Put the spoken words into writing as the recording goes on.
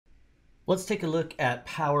Let's take a look at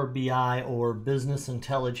Power BI or business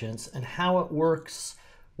intelligence and how it works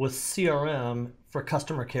with CRM for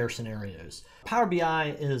customer care scenarios. Power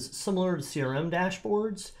BI is similar to CRM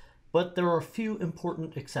dashboards, but there are a few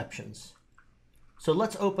important exceptions. So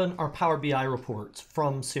let's open our Power BI reports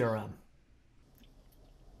from CRM.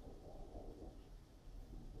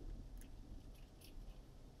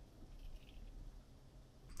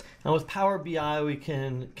 Now with Power BI, we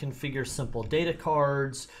can configure simple data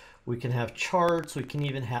cards, we can have charts, we can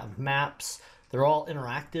even have maps. They're all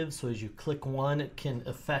interactive, so as you click one, it can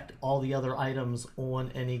affect all the other items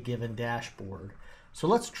on any given dashboard. So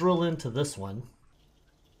let's drill into this one.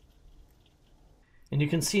 And you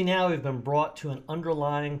can see now we've been brought to an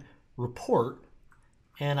underlying report,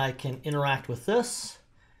 and I can interact with this.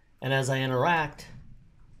 And as I interact,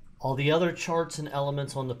 all the other charts and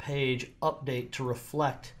elements on the page update to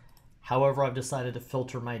reflect however I've decided to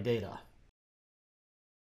filter my data.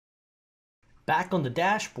 Back on the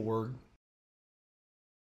dashboard,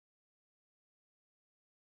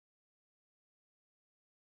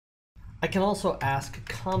 I can also ask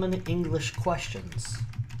common English questions.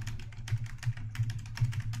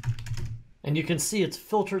 And you can see it's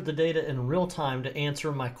filtered the data in real time to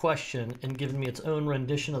answer my question and given me its own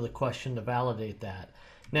rendition of the question to validate that.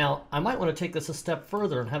 Now, I might want to take this a step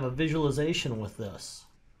further and have a visualization with this.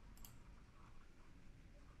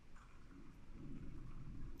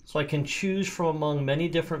 So I can choose from among many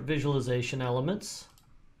different visualization elements.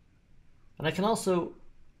 And I can also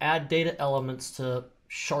add data elements to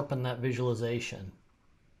sharpen that visualization.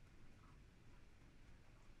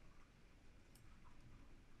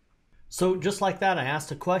 So just like that, I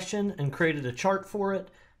asked a question and created a chart for it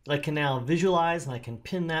that I can now visualize, and I can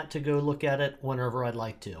pin that to go look at it whenever I'd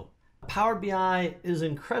like to. Power BI is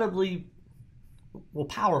incredibly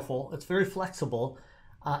powerful. It's very flexible.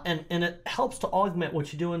 And it helps to augment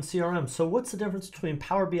what you do in CRM. So what's the difference between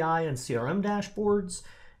Power BI and CRM dashboards?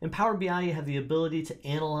 In Power BI, you have the ability to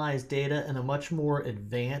analyze data in a much more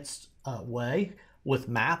advanced way with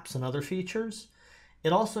maps and other features.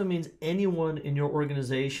 It also means anyone in your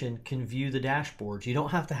organization can view the dashboards. You don't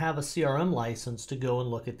have to have a CRM license to go and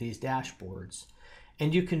look at these dashboards.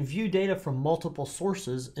 And you can view data from multiple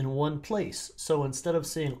sources in one place. So instead of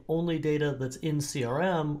seeing only data that's in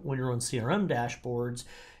CRM when you're on CRM dashboards,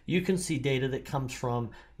 you can see data that comes from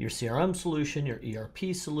your CRM solution, your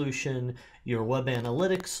ERP solution, your web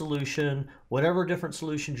analytics solution, whatever different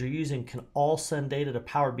solutions you're using can all send data to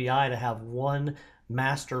Power BI to have one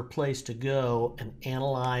master place to go and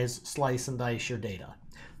analyze, slice, and dice your data.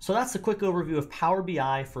 So that's a quick overview of Power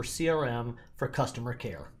BI for CRM for customer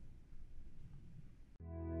care.